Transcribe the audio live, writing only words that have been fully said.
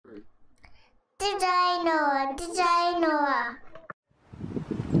DJ Noah.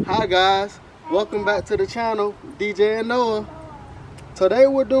 Hi guys, welcome back to the channel, DJ and Noah. Today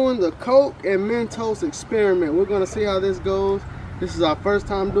we're doing the Coke and Mentos experiment. We're gonna see how this goes. This is our first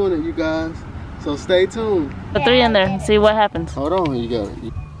time doing it, you guys. So stay tuned. Put 3 in there and see what happens. Hold on, you got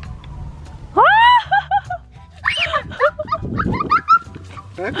it.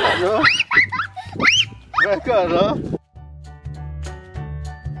 Back up, Noah. Back up, Noah.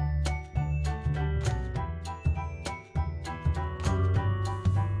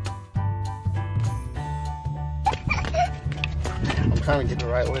 I'm trying to get the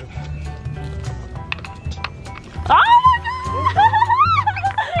right way. Oh my God!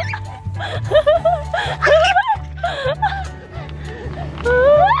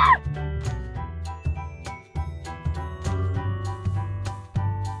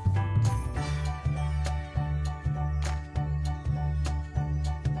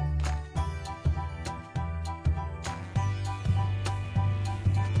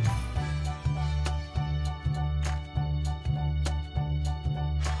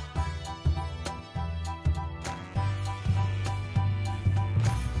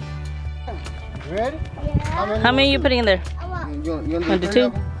 Ready? Yeah. How many are you putting in there? You Want to do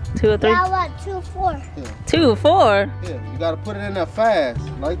 2? 2 or 3? I want 2, 4. Yeah. 2, 4? Yeah, you gotta put it in there fast,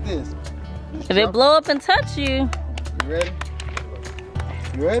 like this. If it blow up and touch you. You ready?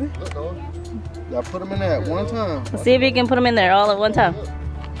 You ready? You gotta put them in there at one time. Let's see if you can put them in there all at one time.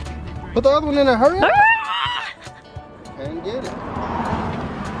 Put the other one in there, hurry up. Ah! Can't get it.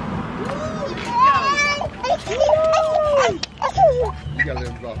 You gotta let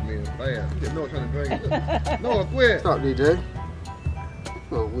him drop me in fast. Noah trying to drink it. Noah, quit. Stop, DJ.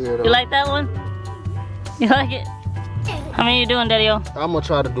 Oh, weirdo. You like that one? You like it? How many are you doing, Daddy-O? I'm gonna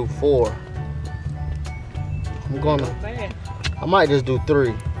try to do 4. I might just do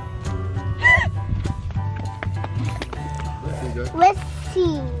 3. Let's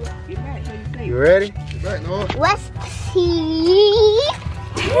see. You ready? Get back, Noah. Let's see.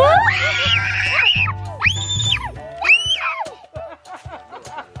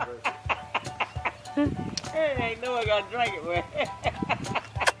 Ain't no one gonna drink it, boy.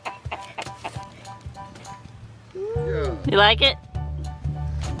 Yeah. You like it?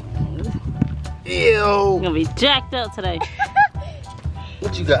 Ew. You're gonna be jacked up today.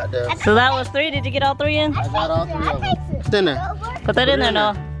 What you got there? So that was 3. Did you get all 3 in? I got all 3 of them. It's in there. Put that in there,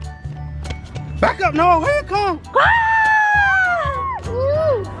 Noah. Back up, Noah. Here you come.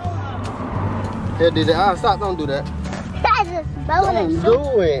 Here, DJ. Ah, stop. Don't do that. Don't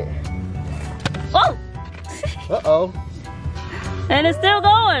do it. Oh! Uh-oh. And it's still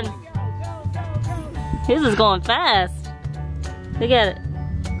going. His is going fast. Look at it.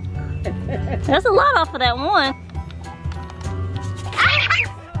 That's a lot off of that one.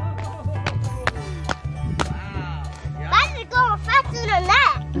 Why is it going faster than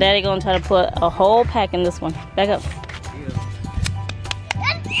that? Daddy gonna try to put a whole pack in this one. Back up.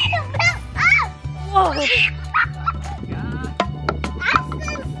 Whoa. I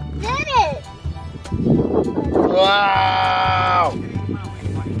just did it. Wow.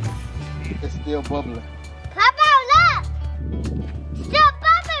 It's still bubbling. How about that? Still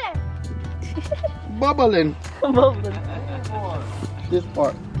bubbling. Bubbling. Bubbling. This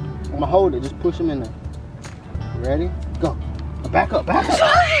part. I'm gonna hold it. Just push him in there. You ready? Go. Back up. Back up.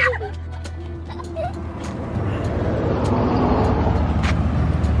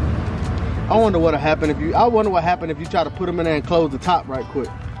 I wonder what happened if you. I wonder what happened if you try to put them in there and close the top right quick.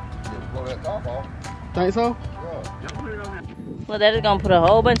 Blow that top off. Think so? Yeah. Well, Daddy's gonna put a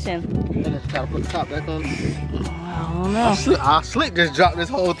whole bunch in. And then try to put the top back on. I don't know. I slick just dropped this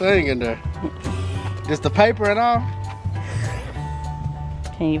whole thing in there. Just the paper and all.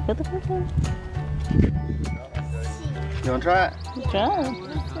 Can you put the paper in? You wanna try it? Try.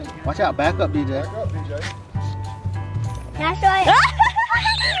 Watch out. Back up, DJ. Back up, DJ. Can I show you?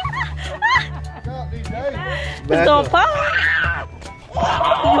 It's gonna pop.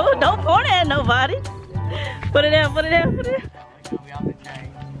 Oh, don't point at nobody. Put it down, put it down, put it down.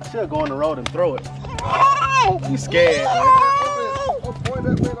 I should go on the road and throw it. You scared, man. Open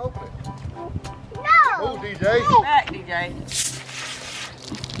it. Open it. No. Oh, DJ. Back, DJ.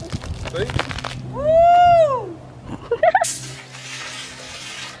 See? Woo!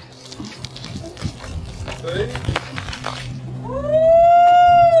 See?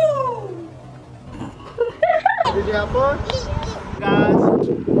 Did you have fun? Guys,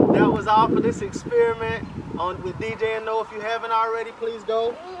 that was all for this experiment with DJ and Noah. If you haven't already, please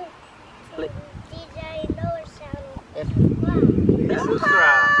go. DJ Noah's channel. And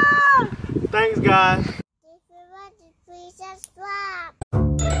subscribe. Thanks, guys. Please subscribe.